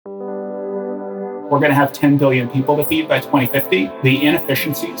we're going to have 10 billion people to feed by 2050. The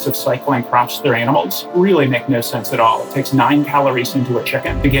inefficiencies of cycling crops through animals really make no sense at all. It takes 9 calories into a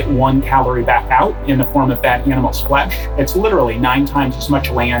chicken to get 1 calorie back out in the form of that animal's flesh. It's literally 9 times as much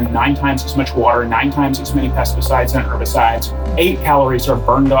land, 9 times as much water, 9 times as many pesticides and herbicides. 8 calories are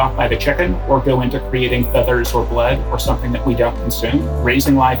burned off by the chicken or go into creating feathers or blood or something that we don't consume.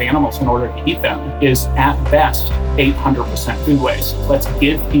 Raising live animals in order to eat them is at best 800% food waste. Let's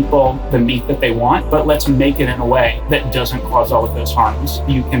give people the meat that they want, but let's make it in a way that doesn't cause all of those harms.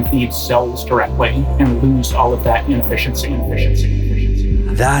 You can feed cells directly and lose all of that inefficiency.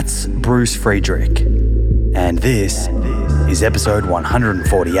 That's Bruce Friedrich, and this is episode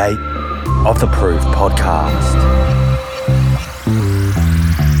 148 of the Proof Podcast.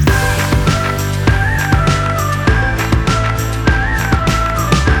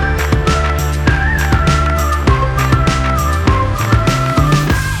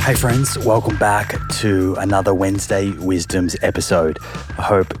 Hey friends, welcome back to another Wednesday Wisdoms episode. I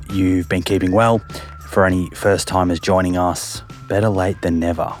hope you've been keeping well. For any first timers joining us, better late than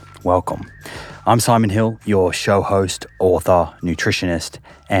never. Welcome. I'm Simon Hill, your show host, author, nutritionist,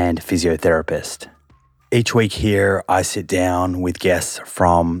 and physiotherapist. Each week here, I sit down with guests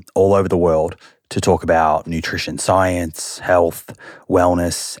from all over the world to talk about nutrition science, health,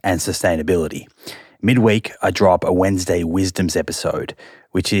 wellness, and sustainability. Midweek, I drop a Wednesday Wisdoms episode,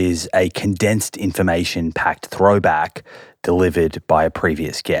 which is a condensed information-packed throwback delivered by a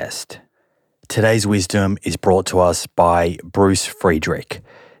previous guest. Today's wisdom is brought to us by Bruce Friedrich,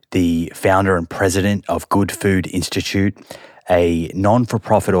 the founder and president of Good Food Institute, a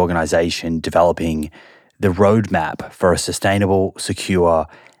non-for-profit organization developing the roadmap for a sustainable, secure,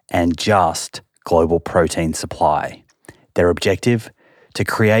 and just global protein supply. Their objective? To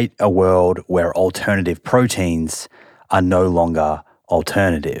create a world where alternative proteins are no longer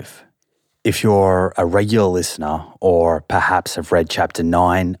alternative. If you're a regular listener, or perhaps have read chapter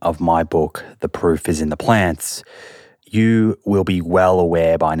 9 of my book, The Proof is in the Plants, you will be well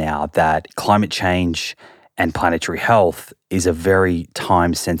aware by now that climate change and planetary health is a very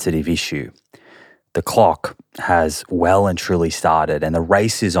time-sensitive issue. The clock has well and truly started, and the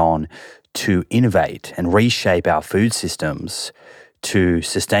race is on to innovate and reshape our food systems to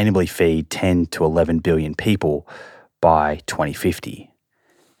sustainably feed 10 to 11 billion people by 2050.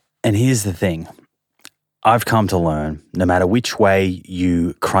 And here's the thing. I've come to learn, no matter which way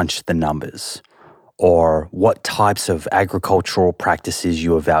you crunch the numbers or what types of agricultural practices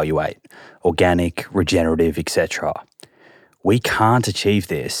you evaluate, organic, regenerative, etc., we can't achieve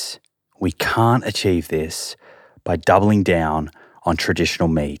this. We can't achieve this by doubling down on traditional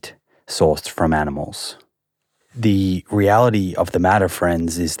meat sourced from animals. The reality of the matter,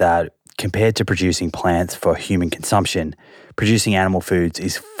 friends, is that compared to producing plants for human consumption, producing animal foods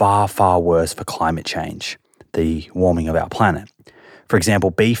is far, far worse for climate change, the warming of our planet. For example,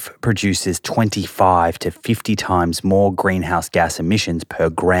 beef produces 25 to 50 times more greenhouse gas emissions per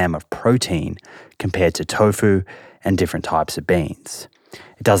gram of protein compared to tofu and different types of beans.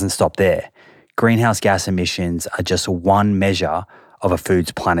 It doesn't stop there. Greenhouse gas emissions are just one measure of a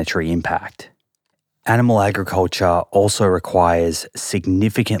food's planetary impact. Animal agriculture also requires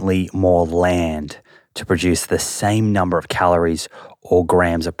significantly more land to produce the same number of calories or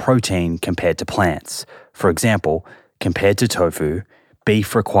grams of protein compared to plants. For example, compared to tofu,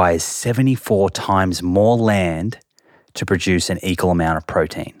 beef requires 74 times more land to produce an equal amount of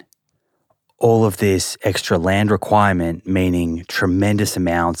protein. All of this extra land requirement meaning tremendous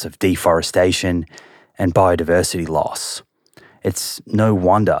amounts of deforestation and biodiversity loss. It's no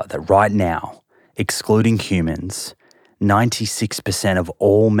wonder that right now, excluding humans, 96% of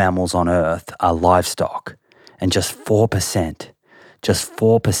all mammals on Earth are livestock, and just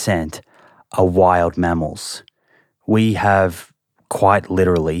 4% are wild mammals. We have quite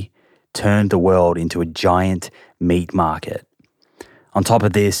literally turned the world into a giant meat market. On top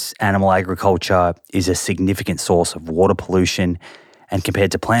of this, animal agriculture is a significant source of water pollution, and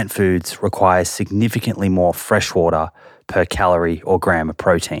compared to plant foods, requires significantly more fresh water per calorie or gram of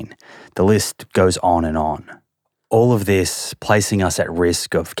protein. The list goes on and on. All of this placing us at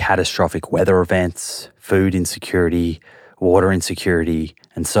risk of catastrophic weather events, food insecurity, water insecurity,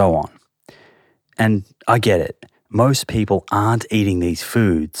 and so on. And I get it. Most people aren't eating these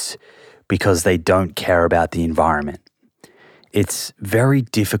foods because they don't care about the environment. It's very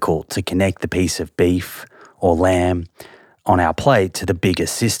difficult to connect the piece of beef or lamb on our plate to the bigger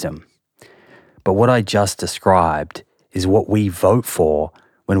system. But what I just described is what we vote for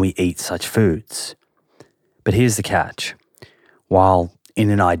when we eat such foods. But here's the catch. While in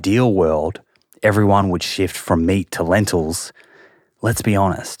an ideal world, everyone would shift from meat to lentils, let's be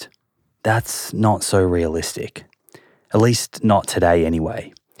honest, that's not so realistic. At least not today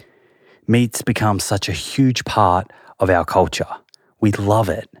anyway. Meat's become such a huge part of our culture. We love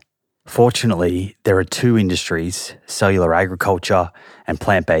it. Fortunately, there are two industries, cellular agriculture and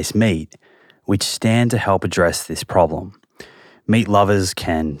plant-based meat, which stand to help address this problem. Meat lovers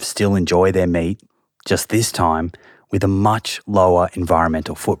can still enjoy their meat, just this time with a much lower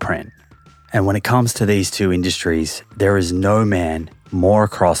environmental footprint. And when it comes to these two industries, there is no man more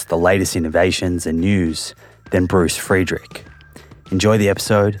across the latest innovations and news than Bruce Friedrich. Enjoy the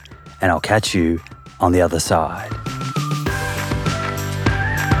episode, and I'll catch you on the other side.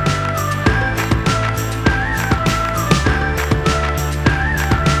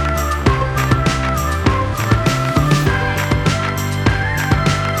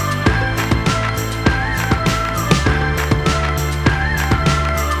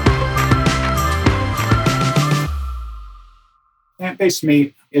 Plant-based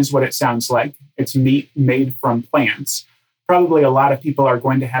meat is what it sounds like. It's meat made from plants. Probably a lot of people are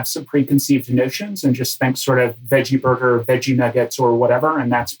going to have some preconceived notions and just think sort of veggie burger, veggie nuggets, or whatever,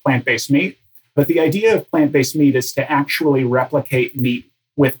 and that's plant-based meat. But the idea of plant-based meat is to actually replicate meat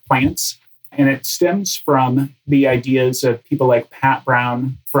with plants. And it stems from the ideas of people like Pat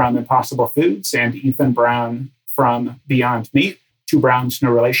Brown from Impossible Foods and Ethan Brown from Beyond Meat. Two Browns,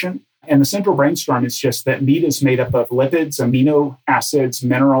 no relation. And the central brainstorm is just that meat is made up of lipids, amino acids,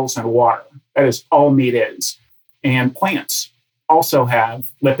 minerals, and water. That is all meat is. And plants also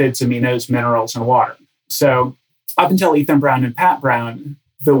have lipids, aminos, minerals, and water. So up until Ethan Brown and Pat Brown,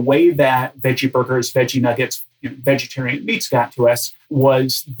 the way that veggie burgers, veggie nuggets, vegetarian meats got to us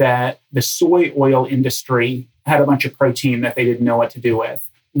was that the soy oil industry had a bunch of protein that they didn't know what to do with.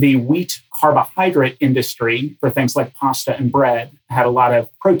 The wheat carbohydrate industry for things like pasta and bread had a lot of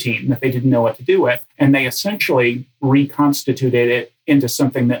protein that they didn't know what to do with. And they essentially reconstituted it into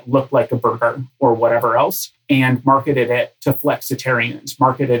something that looked like a burger or whatever else and marketed it to flexitarians,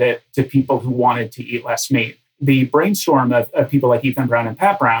 marketed it to people who wanted to eat less meat. The brainstorm of people like Ethan Brown and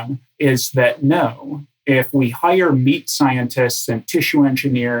Pat Brown is that no, if we hire meat scientists and tissue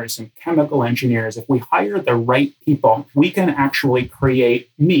engineers and chemical engineers, if we hire the right people, we can actually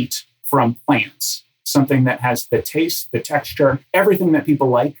create meat from plants, something that has the taste, the texture, everything that people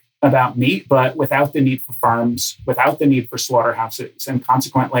like about meat, but without the need for farms, without the need for slaughterhouses, and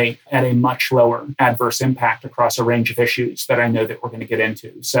consequently at a much lower adverse impact across a range of issues that I know that we're going to get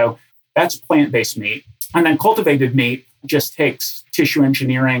into. So that's plant-based meat. And then cultivated meat just takes tissue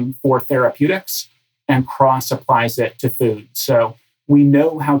engineering for therapeutics and cross-applies it to food. So we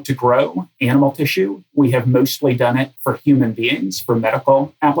know how to grow animal tissue. We have mostly done it for human beings, for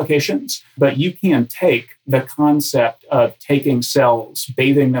medical applications. But you can take the concept of taking cells,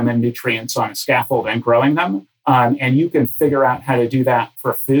 bathing them in nutrients on a scaffold and growing them, and you can figure out how to do that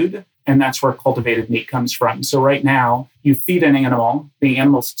for food. And that's where cultivated meat comes from. So right now, you feed an animal, the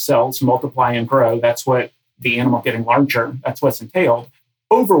animal's cells multiply and grow. That's what the animal getting larger, that's what's entailed.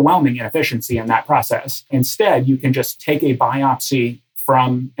 Overwhelming inefficiency in that process. Instead, you can just take a biopsy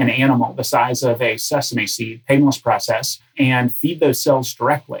from an animal the size of a sesame seed, painless process, and feed those cells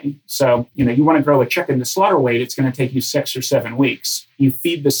directly. So, you want to grow a chicken to slaughter weight, it's going to take you 6 or 7 weeks. You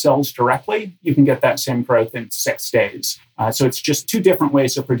feed the cells directly, you can get that same growth in 6 days. So it's just two different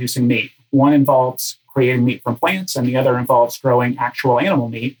ways of producing meat. One involves creating meat from plants, and the other involves growing actual animal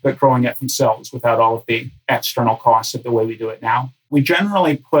meat, but growing it from cells without all of the external costs of the way we do it now. We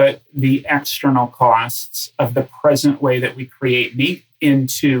generally put the external costs of the present way that we create meat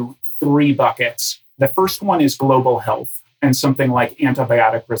into 3 buckets. The first one is global health and something like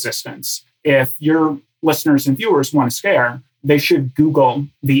antibiotic resistance. If your listeners and viewers want to scare, they should Google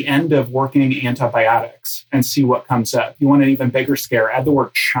the end of working antibiotics and see what comes up. You want an even bigger scare, add the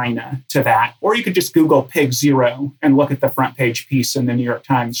word China to that. Or you could just Google pig zero and look at the front page piece in the New York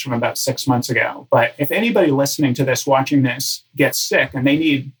Times from about 6 months ago. But if anybody listening to this, watching this, gets sick and they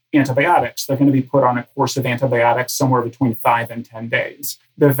need antibiotics, they're going to be put on a course of antibiotics somewhere between 5 and 10 days.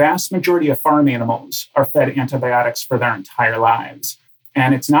 The vast majority of farm animals are fed antibiotics for their entire lives.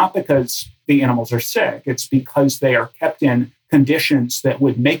 And it's not because the animals are sick. It's because they are kept in conditions that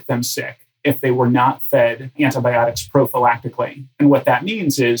would make them sick if they were not fed antibiotics prophylactically. And what that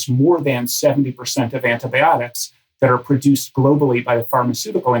means is more than 70% of antibiotics that are produced globally by the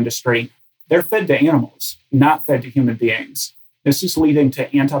pharmaceutical industry, they're fed to animals, not fed to human beings. This is leading to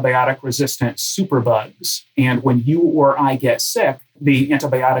antibiotic-resistant superbugs. And when you or I get sick, the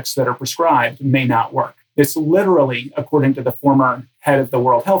antibiotics that are prescribed may not work. This literally, according to the former head of the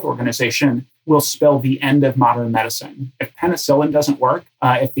World Health Organization, will spell the end of modern medicine. If penicillin doesn't work,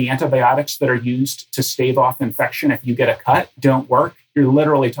 if the antibiotics that are used to stave off infection, if you get a cut, don't work, you're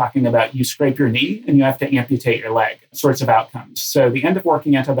literally talking about you scrape your knee and you have to amputate your leg, sorts of outcomes. So the end of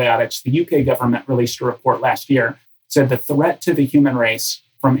working antibiotics, the UK government released a report last year, said the threat to the human race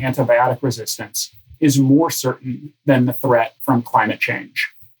from antibiotic resistance is more certain than the threat from climate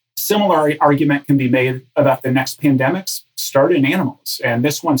change. Similar argument can be made about the next pandemics started in animals. And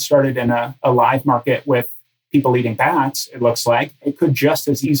this one started in a live market with people eating bats, it looks like. It could just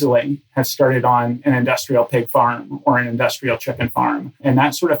as easily have started on an industrial pig farm or an industrial chicken farm. And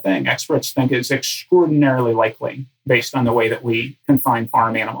that sort of thing, experts think is extraordinarily likely based on the way that we confine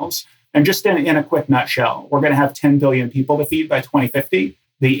farm animals. And just in a quick nutshell, we're going to have 10 billion people to feed by 2050.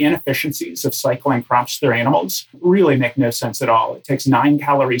 The inefficiencies of cycling crops through animals really make no sense at all. It takes 9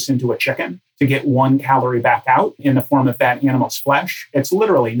 calories into a chicken to get 1 calorie back out in the form of that animal's flesh. It's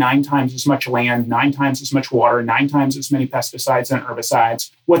literally 9 times as much land, 9 times as much water, 9 times as many pesticides and herbicides.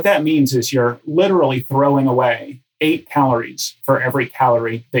 What that means is you're literally throwing away 8 calories for every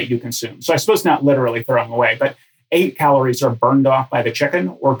calorie that you consume. So I suppose not literally throwing away, but 8 calories are burned off by the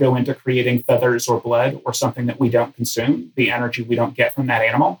chicken or go into creating feathers or blood or something that we don't consume, the energy we don't get from that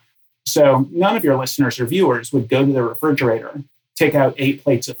animal. So none of your listeners or viewers would go to the refrigerator, take out 8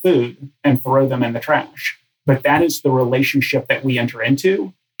 plates of food and throw them in the trash. But that is the relationship that we enter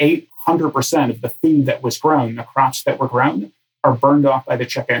into. 800% of the food that was grown, the crops that were grown, are burned off by the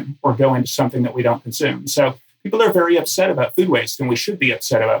chicken or go into something that we don't consume. So people are very upset about food waste, and we should be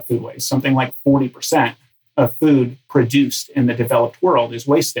upset about food waste. Something like 40% of food produced in the developed world is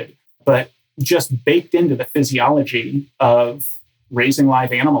wasted. But just baked into the physiology of raising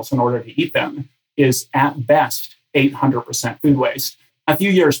live animals in order to eat them is at best 800% food waste. A few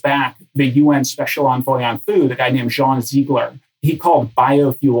years back, the UN Special Envoy on Food, a guy named Jean Ziegler, he called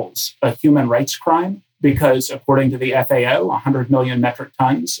biofuels a human rights crime because, according to the FAO, 100 million metric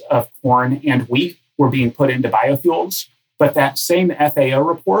tons of corn and wheat were being put into biofuels. But that same FAO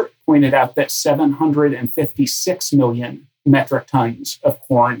report pointed out that 756 million metric tons of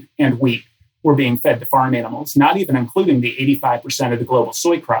corn and wheat were being fed to farm animals, not even including the 85% of the global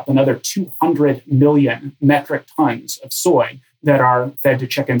soy crop, another 200 million metric tons of soy that are fed to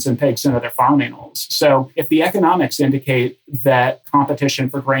chickens and pigs and other farm animals. So if the economics indicate that competition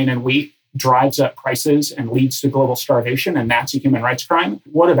for grain and wheat drives up prices and leads to global starvation, and that's a human rights crime,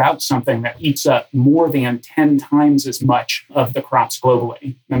 what about something that eats up more than 10 times as much of the crops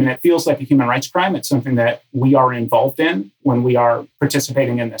globally? I mean, it feels like a human rights crime. It's something that we are involved in when we are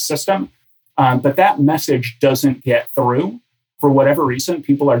participating in this system. But that message doesn't get through. For whatever reason,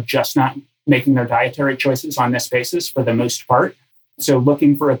 people are just not making their dietary choices on this basis for the most part. So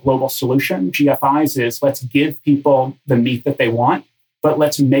looking for a global solution, GFIs is let's give people the meat that they want, but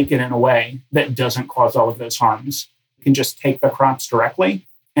let's make it in a way that doesn't cause all of those harms. You can just take the crops directly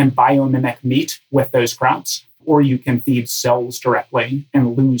and biomimic meat with those crops, or you can feed cells directly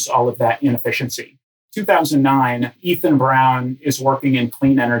and lose all of that inefficiency. 2009, Ethan Brown is working in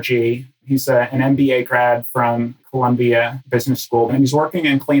clean energy. He's an MBA grad from Columbia Business School, and he's working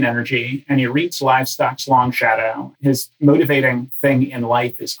in clean energy, and he reads Livestock's Long Shadow. His motivating thing in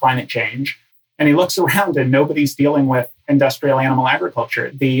life is climate change. And he looks around and nobody's dealing with industrial animal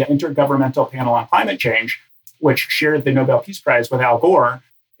agriculture. The Intergovernmental Panel on Climate Change, which shared the Nobel Peace Prize with Al Gore,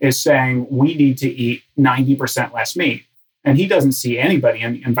 is saying we need to eat 90% less meat. And he doesn't see anybody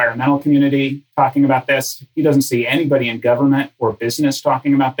in the environmental community talking about this. He doesn't see anybody in government or business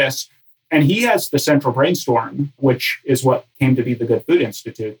talking about this. And he has the central brainstorm, which is what came to be the Good Food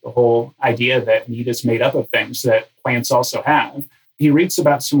Institute, the whole idea that meat is made up of things that plants also have. He reads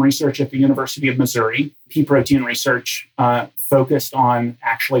about some research at the University of Missouri, pea protein research focused on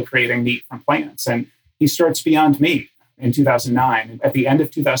actually creating meat from plants. And he starts Beyond Meat in 2009. At the end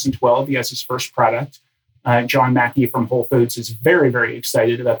of 2012, he has his first product. John Mackey from Whole Foods is very, very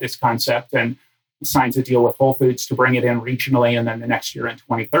excited about this concept and signs a deal with Whole Foods to bring it in regionally. And then the next year in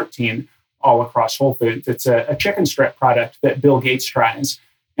 2013, all across Whole Foods. It's a chicken strip product that Bill Gates tries.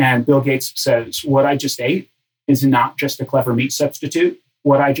 And Bill Gates says, what I just ate is not just a clever meat substitute.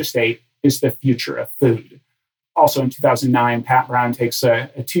 What I just ate is the future of food. Also in 2009, Pat Brown takes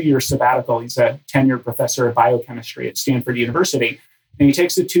a 2-year sabbatical. He's a tenured professor of biochemistry at Stanford University. And he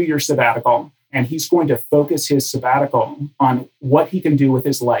takes a 2-year sabbatical, and he's going to focus his sabbatical on what he can do with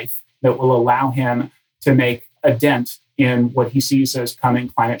his life that will allow him to make a dent in what he sees as coming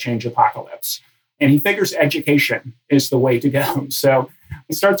climate change apocalypse. And he figures education is the way to go. So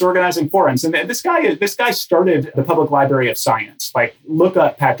he starts organizing forums. And this guy started the Public Library of Science. Like, look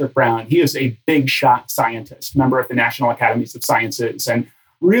up Patrick Brown. He is a big shot scientist, member of the National Academies of Sciences. And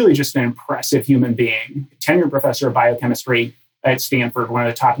Really just an impressive human being, tenured professor of biochemistry at Stanford, one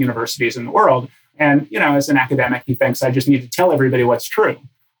of the top universities in the world. And, as an academic, he thinks, I just need to tell everybody what's true.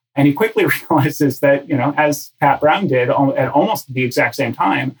 And he quickly realizes that, as Pat Brown did at almost the exact same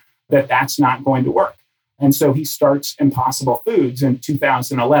time, that that's not going to work. And so he starts Impossible Foods in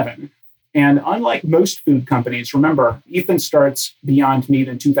 2011. And unlike most food companies, remember, Ethan starts Beyond Meat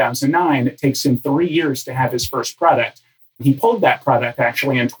in 2009. It takes him 3 years to have his first product. He pulled that product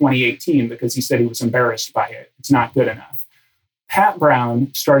actually in 2018 because he said he was embarrassed by it. It's not good enough. Pat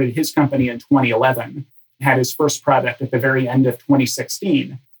Brown started his company in 2011, had his first product at the very end of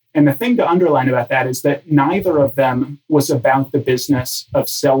 2016. And the thing to underline about that is that neither of them was about the business of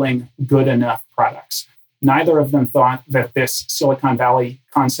selling good enough products. Neither of them thought that this Silicon Valley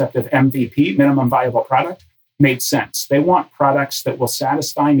concept of MVP, minimum viable product, made sense. They want products that will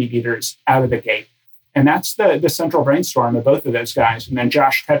satisfy meat eaters out of the gate. And that's the central brainstorm of both of those guys. And then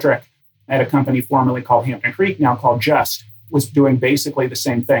Josh Tetrick at a company formerly called Hampton Creek, now called Just, was doing basically the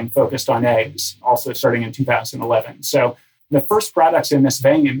same thing, focused on eggs, also starting in 2011. So the first products in this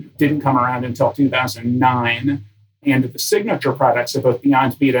vein didn't come around until 2009. And the signature products of both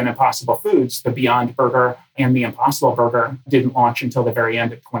Beyond Meat and Impossible Foods, the Beyond Burger and the Impossible Burger, didn't launch until the very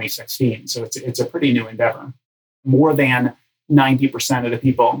end of 2016. So it's a pretty new endeavor. More than 90% of the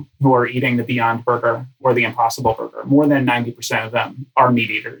people who are eating the Beyond Burger or the Impossible Burger, more than 90% of them are meat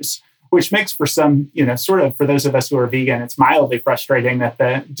eaters, which makes for some, sort of for those of us who are vegan, it's mildly frustrating that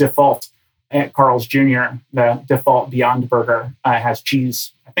the default at Carl's Jr., the default Beyond Burger has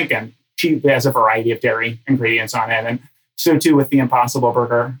cheese, I think, and cheese has a variety of dairy ingredients on it. And so too with the Impossible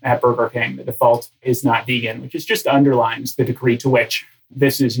Burger at Burger King, the default is not vegan, which just underlines the degree to which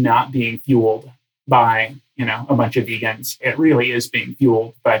this is not being fueled by, a bunch of vegans. It really is being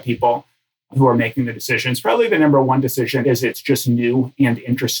fueled by people who are making the decisions. Probably the number one decision is it's just new and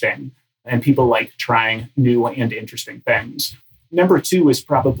interesting. And people like trying new and interesting things. Number two is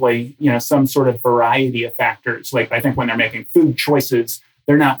probably, some sort of variety of factors. Like I think when they're making food choices,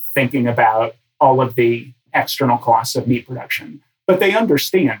 they're not thinking about all of the external costs of meat production. But they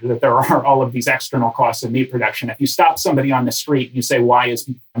understand that there are all of these external costs of meat production. If you stop somebody on the street and you say, why is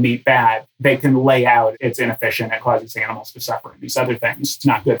meat bad? They can lay out it's inefficient, it causes animals to suffer, and these other things. It's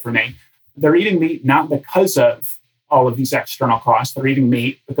not good for me. They're eating meat not because of all of these external costs. They're eating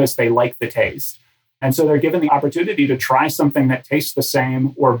meat because they like the taste. And so they're given the opportunity to try something that tastes the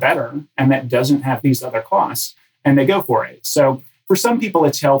same or better and that doesn't have these other costs. And they go for it. So for some people,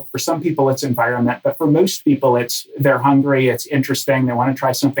 it's health. For some people, it's environment. But for most people, they're hungry. It's interesting. They want to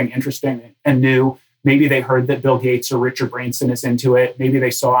try something interesting and new. Maybe they heard that Bill Gates or Richard Branson is into it. Maybe they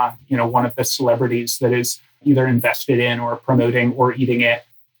saw, one of the celebrities that is either invested in or promoting or eating it.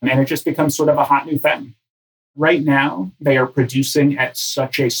 And it just becomes sort of a hot new thing. Right now, they are producing at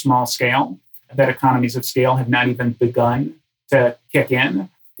such a small scale that economies of scale have not even begun to kick in.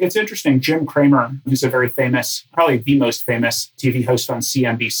 It's interesting. Jim Cramer, who's a very famous, probably the most famous TV host on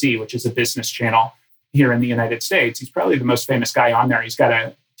CNBC, which is a business channel here in the United States. He's probably the most famous guy on there. He's got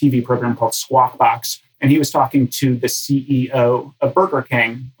a TV program called Squawk Box. And he was talking to the CEO of Burger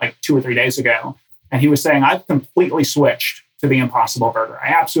King like 2 or 3 days ago. And he was saying, I've completely switched to the Impossible Burger. I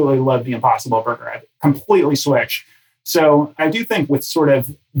absolutely love the Impossible Burger. I've completely switched. So I do think with sort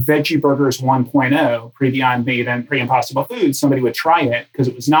of Veggie Burgers 1.0, pre-Beyond Meat and pre-Impossible Foods, somebody would try it because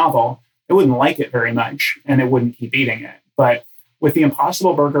it was novel. They wouldn't like it very much and they wouldn't keep eating it. But with the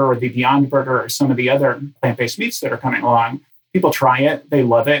Impossible Burger or the Beyond Burger or some of the other plant-based meats that are coming along, people try it, they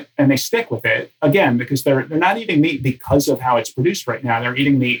love it, and they stick with it. Again, because they're not eating meat because of how it's produced right now. They're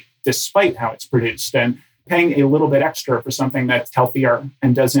eating meat despite how it's produced and paying a little bit extra for something that's healthier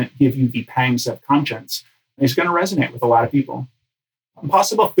and doesn't give you the pangs of conscience is going to resonate with a lot of people.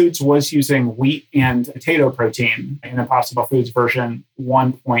 Impossible Foods was using wheat and potato protein in Impossible Foods version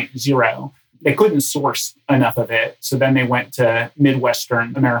 1.0. They couldn't source enough of it, so then they went to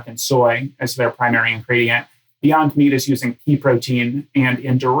Midwestern American soy as their primary ingredient. Beyond Meat is using pea protein, and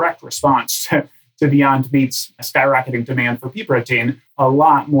in direct response to Beyond Meat's skyrocketing demand for pea protein, a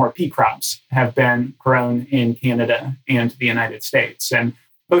lot more pea crops have been grown in Canada and the United States. And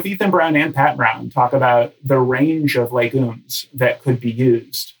both Ethan Brown and Pat Brown talk about the range of legumes that could be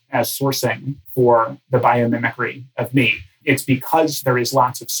used as sourcing for the biomimicry of meat. It's because there is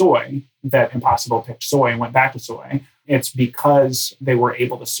lots of soy that Impossible picked soy and went back to soy. It's because they were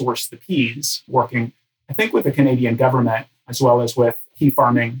able to source the peas, working, I think, with the Canadian government, as well as with pea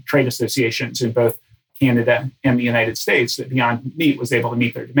farming trade associations in both Canada and the United States, that Beyond Meat was able to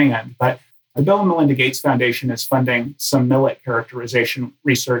meet their demand. But the Bill and Melinda Gates Foundation is funding some millet characterization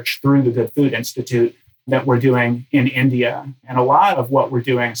research through the Good Food Institute that we're doing in India. And a lot of what we're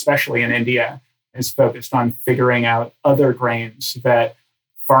doing, especially in India, is focused on figuring out other grains that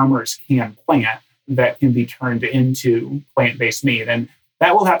farmers can plant that can be turned into plant-based meat. And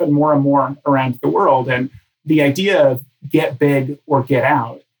that will happen more and more around the world. And the idea of get big or get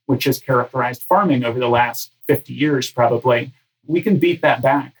out, which has characterized farming over the last 50 years probably, we can beat that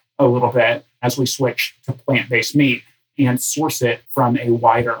back a little bit as we switch to plant-based meat and source it from a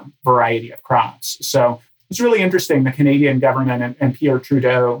wider variety of crops. So it's really interesting. The Canadian government and Pierre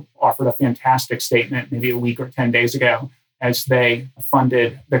Trudeau offered a fantastic statement maybe a week or 10 days ago as they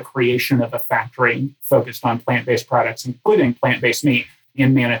funded the creation of a factory focused on plant-based products, including plant-based meat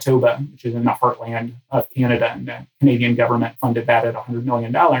in Manitoba, which is in the heartland of Canada. And the Canadian government funded that at $100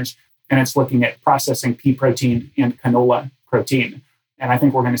 million. And it's looking at processing pea protein and canola protein. And I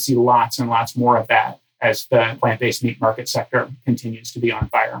think we're going to see lots and lots more of that as the plant-based meat market sector continues to be on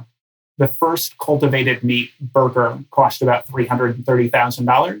fire. The first cultivated meat burger cost about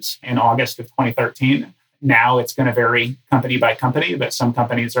 $330,000 in August of 2013. Now it's going to vary company by company, but some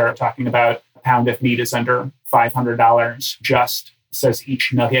companies are talking about a pound of meat is under $500. Just says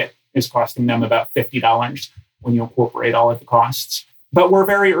each nugget is costing them about $50 when you incorporate all of the costs. But we're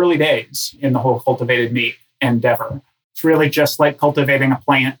very early days in the whole cultivated meat endeavor. It's really just like cultivating a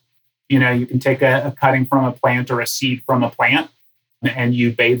plant. You know, you can take a cutting from a plant or a seed from a plant, and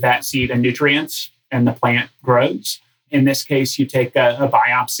you bathe that seed in nutrients, and the plant grows. In this case, you take a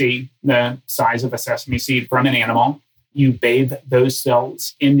biopsy, the size of a sesame seed from an animal. You bathe those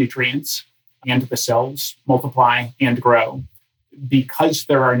cells in nutrients, and the cells multiply and grow. Because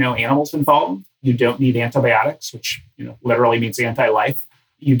there are no animals involved, you don't need antibiotics, which literally means anti-life.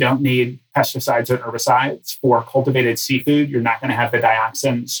 You don't need pesticides or herbicides. For cultivated seafood, you're not going to have the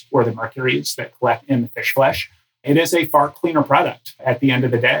dioxins or the mercuries that collect in the fish flesh. It is a far cleaner product at the end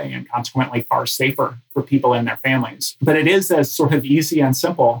of the day and consequently far safer for people and their families. But it is as sort of easy and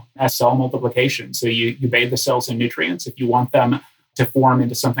simple as cell multiplication. So you bathe the cells in nutrients. If you want them to form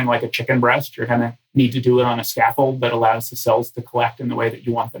into something like a chicken breast, you're going to need to do it on a scaffold that allows the cells to collect in the way that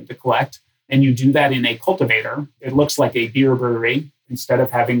you want them to collect. And you do that in a cultivator. It looks like a beer brewery. Instead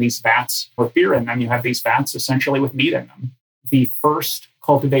of having these vats with beer in them, you have these vats essentially with meat in them. The first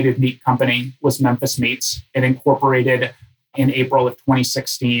cultivated meat company was Memphis Meats. It incorporated in April of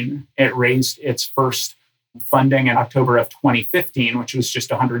 2016. It raised its first funding in October of 2015, which was just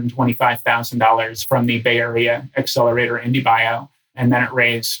 $125,000 from the Bay Area accelerator IndieBio. And then it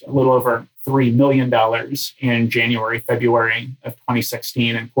raised a little over $3 million in January, February of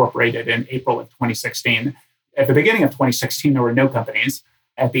 2016, incorporated in April of 2016. At the beginning of 2016, there were no companies.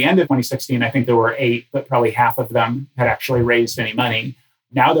 At the end of 2016, I think there were 8, but probably half of them had actually raised any money.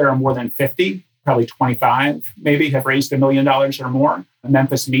 Now there are more than 50, probably 25 maybe have raised $1 million or more.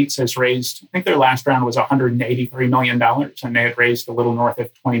 Memphis Meats has raised, I think their last round was $183 million, and they had raised a little north of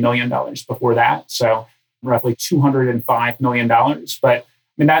 $20 million before that. So roughly $205 million. But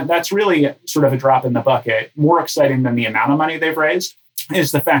that's really sort of a drop in the bucket. More exciting than the amount of money they've raised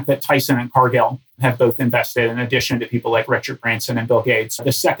is the fact that Tyson and Cargill have both invested, in addition to people like Richard Branson and Bill Gates.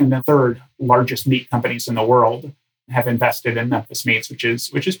 The second and third largest meat companies in the world have invested in Memphis Meats, which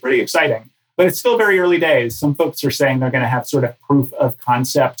is pretty exciting. But it's still very early days. Some folks are saying they're going to have sort of proof of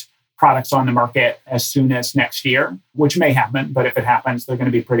concept products on the market as soon as next year, which may happen. But if it happens, they're going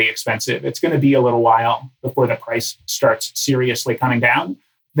to be pretty expensive. It's going to be a little while before the price starts seriously coming down.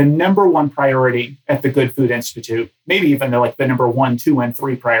 The number one priority at the Good Food Institute, maybe even the number 1, 2, and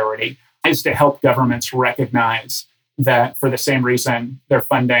 3 priority, is to help governments recognize that for the same reason they're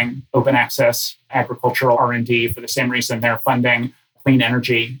funding open access agricultural R&D, for the same reason they're funding clean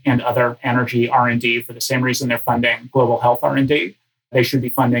energy and other energy R&D, for the same reason they're funding global health R&D, they should be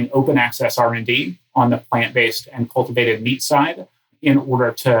funding open access R&D on the plant-based and cultivated meat side in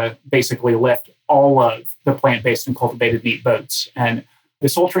order to basically lift all of the plant-based and cultivated meat boats. And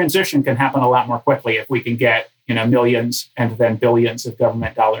this whole transition can happen a lot more quickly if we can get millions and then billions of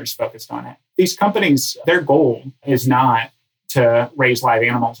government dollars focused on it. These companies, their goal is not to raise live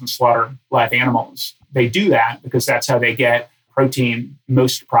animals and slaughter live animals. They do that because that's how they get protein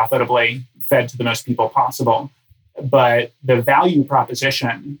most profitably fed to the most people possible. But the value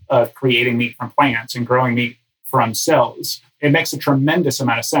proposition of creating meat from plants and growing meat from cells, it makes a tremendous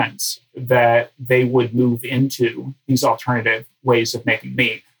amount of sense that they would move into these alternative ways of making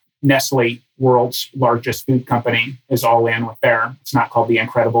meat. Nestle, world's largest food company, is all in with it's not called the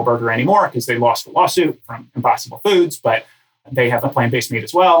Incredible Burger anymore because they lost a lawsuit from Impossible Foods, but they have a plant-based meat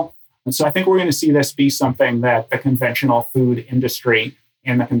as well. And so I think we're going to see this be something that the conventional food industry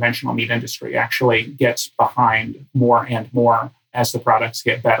and the conventional meat industry actually gets behind more and more as the products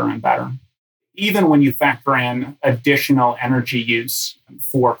get better and better. even when you factor in additional energy use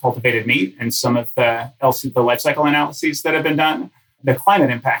for cultivated meat and some of the life cycle analyses that have been done, the climate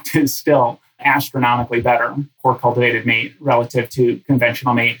impact is still astronomically better for cultivated meat relative to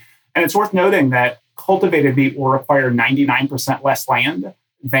conventional meat. And it's worth noting that cultivated meat will require 99% less land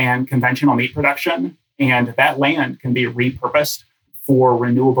than conventional meat production. And that land can be repurposed for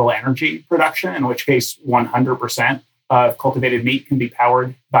renewable energy production, in which case 100% of cultivated meat can be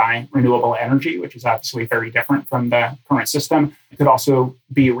powered by renewable energy, which is obviously very different from the current system. It could also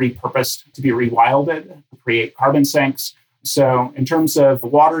be repurposed to be rewilded, to create carbon sinks. So in terms of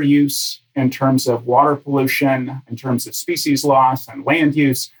water use, in terms of water pollution, in terms of species loss and land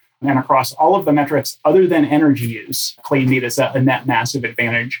use, and across all of the metrics other than energy use, clean meat is a net massive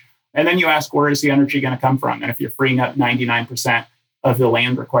advantage. And then you ask, where is the energy going to come from? And if you're freeing up 99% of the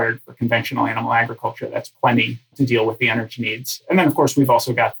land required for conventional animal agriculture, that's plenty to deal with the energy needs. And then, of course, we've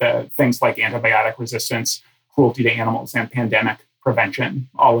also got the things like antibiotic resistance, cruelty to animals, and pandemic prevention,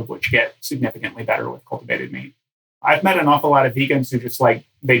 all of which get significantly better with cultivated meat. I've met an awful lot of vegans who just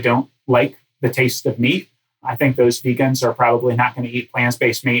they don't like the taste of meat. I think those vegans are probably not going to eat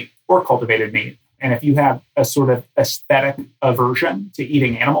plant-based meat or cultivated meat. And if you have a sort of aesthetic aversion to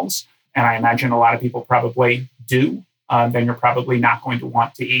eating animals, and I imagine a lot of people probably do, then you're probably not going to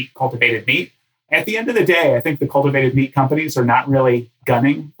want to eat cultivated meat. At the end of the day, I think the cultivated meat companies are not really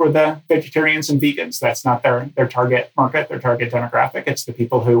gunning for the vegetarians and vegans. That's not their target market, their target demographic. It's the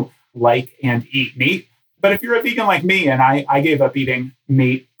people who like and eat meat. But if you're a vegan like me, and I gave up eating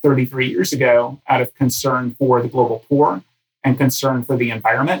meat 33 years ago out of concern for the global poor and concern for the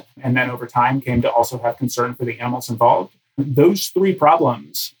environment, and then over time came to also have concern for the animals involved, those three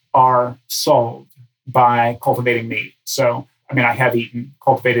problems are solved by cultivating meat. So, I have eaten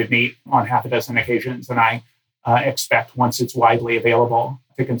cultivated meat on half a dozen occasions, and I expect once it's widely available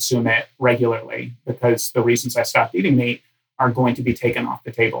to consume it regularly, because the reasons I stopped eating meat are going to be taken off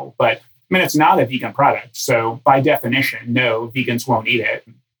the table. But it's not a vegan product. So by definition, no, vegans won't eat it.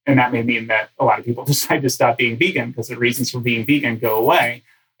 And that may mean that a lot of people decide to stop being vegan because the reasons for being vegan go away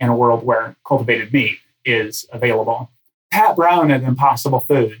in a world where cultivated meat is available. Pat Brown at Impossible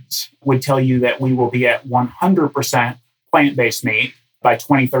Foods would tell you that we will be at 100% plant-based meat by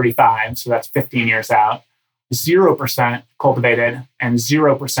 2035. So that's 15 years out. 0% cultivated and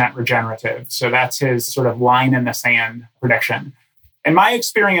 0% regenerative. So that's his sort of line in the sand prediction. In my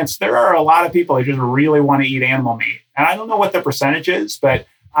experience, there are a lot of people who just really want to eat animal meat. And I don't know what the percentage is, but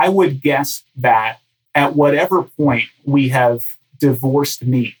I would guess that at whatever point we have divorced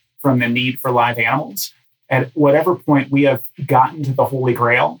meat from the need for live animals, at whatever point we have gotten to the Holy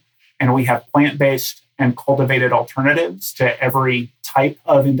Grail and we have plant-based and cultivated alternatives to every type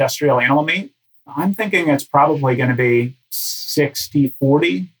of industrial animal meat, I'm thinking it's probably going to be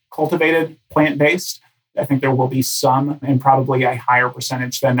 60-40 cultivated plant-based. I think there will be some, and probably a higher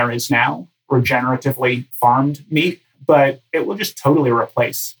percentage than there is now, regeneratively farmed meat, but it will just totally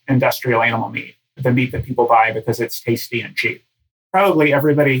replace industrial animal meat, the meat that people buy because it's tasty and cheap. Probably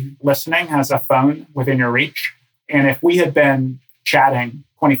everybody listening has a phone within your reach. And if we had been chatting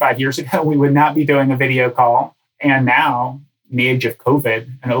 25 years ago, we would not be doing a video call. And now, in the age of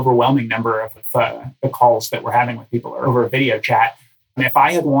COVID, an overwhelming number of the calls that we're having with people are over a video chat. And if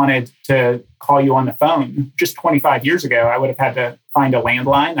I had wanted to call you on the phone just 25 years ago, I would have had to find a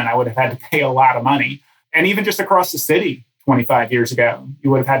landline and I would have had to pay a lot of money. And even just across the city 25 years ago, you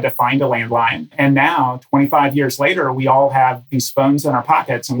would have had to find a landline. And now, 25 years later, we all have these phones in our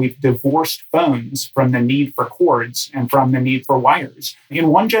pockets and we've divorced phones from the need for cords and from the need for wires. In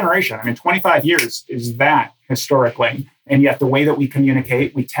one generation, 25 years is that historically. And yet the way that we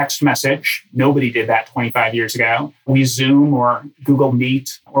communicate, we text message. Nobody did that 25 years ago. We Zoom or Google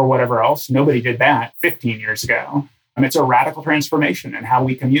Meet or whatever else. Nobody did that 15 years ago. And it's a radical transformation in how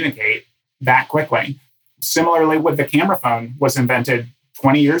we communicate that quickly. Similarly, with the camera phone was invented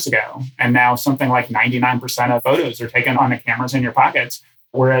 20 years ago. And now something like 99% of photos are taken on the cameras in your pockets.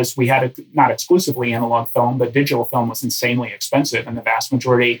 Whereas we had not exclusively analog film, but digital film was insanely expensive. And the vast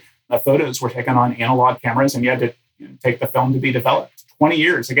majority of photos were taken on analog cameras, and you had to take the film to be developed. 20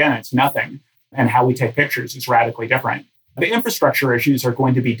 years, again, it's nothing. And how we take pictures is radically different. The infrastructure issues are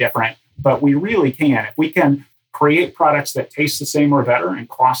going to be different, but we really can. If we can create products that taste the same or better and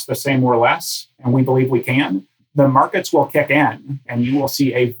cost the same or less, and we believe we can, the markets will kick in and you will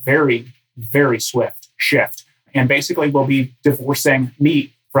see a very, very swift shift. And basically we'll be divorcing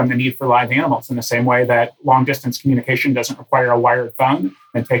meat from the need for live animals in the same way that long distance communication doesn't require a wired phone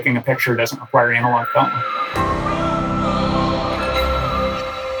and taking a picture doesn't require analog film.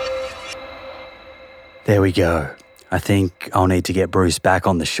 There we go. I think I'll need to get Bruce back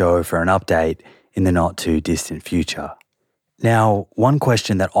on the show for an update in the not too distant future. Now, one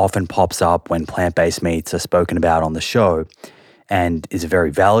question that often pops up when plant-based meats are spoken about on the show, and is a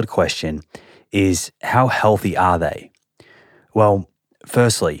very valid question, is how healthy are they? Well,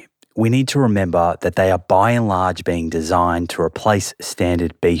 firstly, we need to remember that they are by and large being designed to replace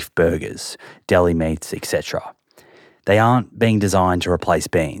standard beef burgers, deli meats, etc. They aren't being designed to replace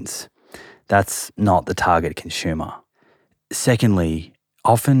beans. That's not the target consumer. Secondly,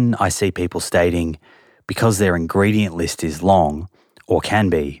 often I see people stating because their ingredient list is long, or can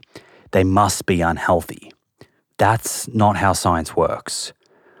be, they must be unhealthy. That's not how science works.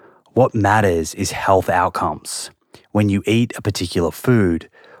 What matters is health outcomes. When you eat a particular food,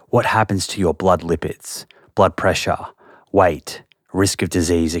 what happens to your blood lipids, blood pressure, weight, risk of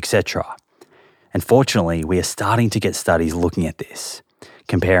disease, etc. And fortunately, we are starting to get studies looking at this,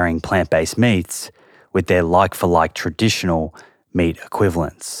 comparing plant-based meats with their like-for-like traditional meat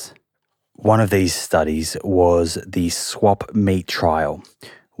equivalents. One of these studies was the swap meat trial,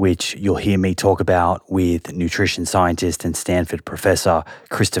 which you'll hear me talk about with nutrition scientist and Stanford professor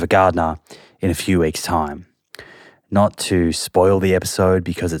Christopher Gardner in a few weeks' time. Not to spoil the episode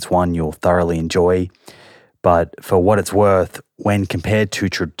because it's one you'll thoroughly enjoy, but for what it's worth, when compared to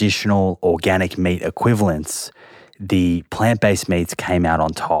traditional organic meat equivalents, the plant-based meats came out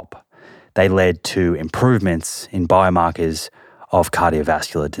on top. They led to improvements in biomarkers of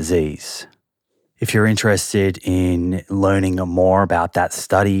cardiovascular disease. If you're interested in learning more about that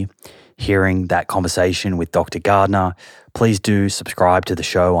study, hearing that conversation with Dr. Gardner, please do subscribe to the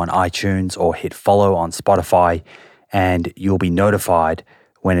show on iTunes or hit follow on Spotify, and you'll be notified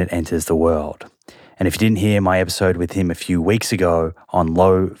when it enters the world. And if you didn't hear my episode with him a few weeks ago on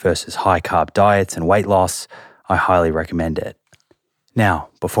low versus high carb diets and weight loss, I highly recommend it. Now,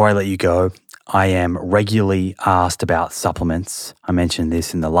 before I let you go, I am regularly asked about supplements. I mentioned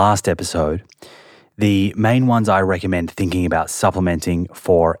this in the last episode. The main ones I recommend thinking about supplementing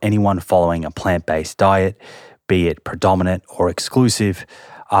for anyone following a plant-based diet, be it predominant or exclusive,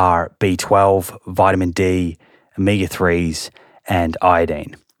 are B12, vitamin D, omega-3s, and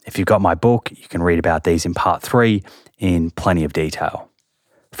iodine. If you've got my book, you can read about these in part 3 in plenty of detail.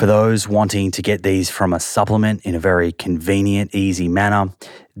 For those wanting to get these from a supplement in a very convenient, easy manner,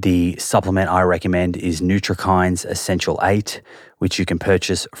 the supplement I recommend is Nutrikind's Essential 8, which you can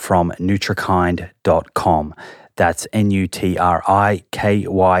purchase from Nutrikind.com. That's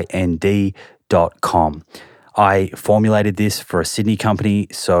Nutrikynd.com. I formulated this for a Sydney company,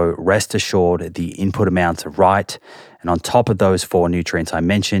 so rest assured the input amounts are right. And on top of those 4 nutrients I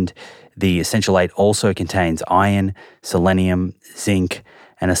mentioned, the Essential 8 also contains iron, selenium, zinc,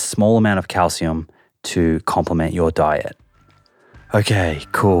 and a small amount of calcium to complement your diet. Okay,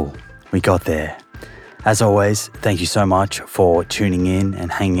 cool. We got there. As always, thank you so much for tuning in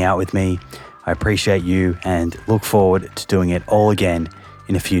and hanging out with me. I appreciate you and look forward to doing it all again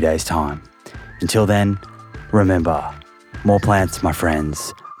in a few days' time. Until then, remember, more plants, my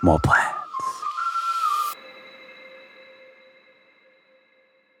friends, more plants.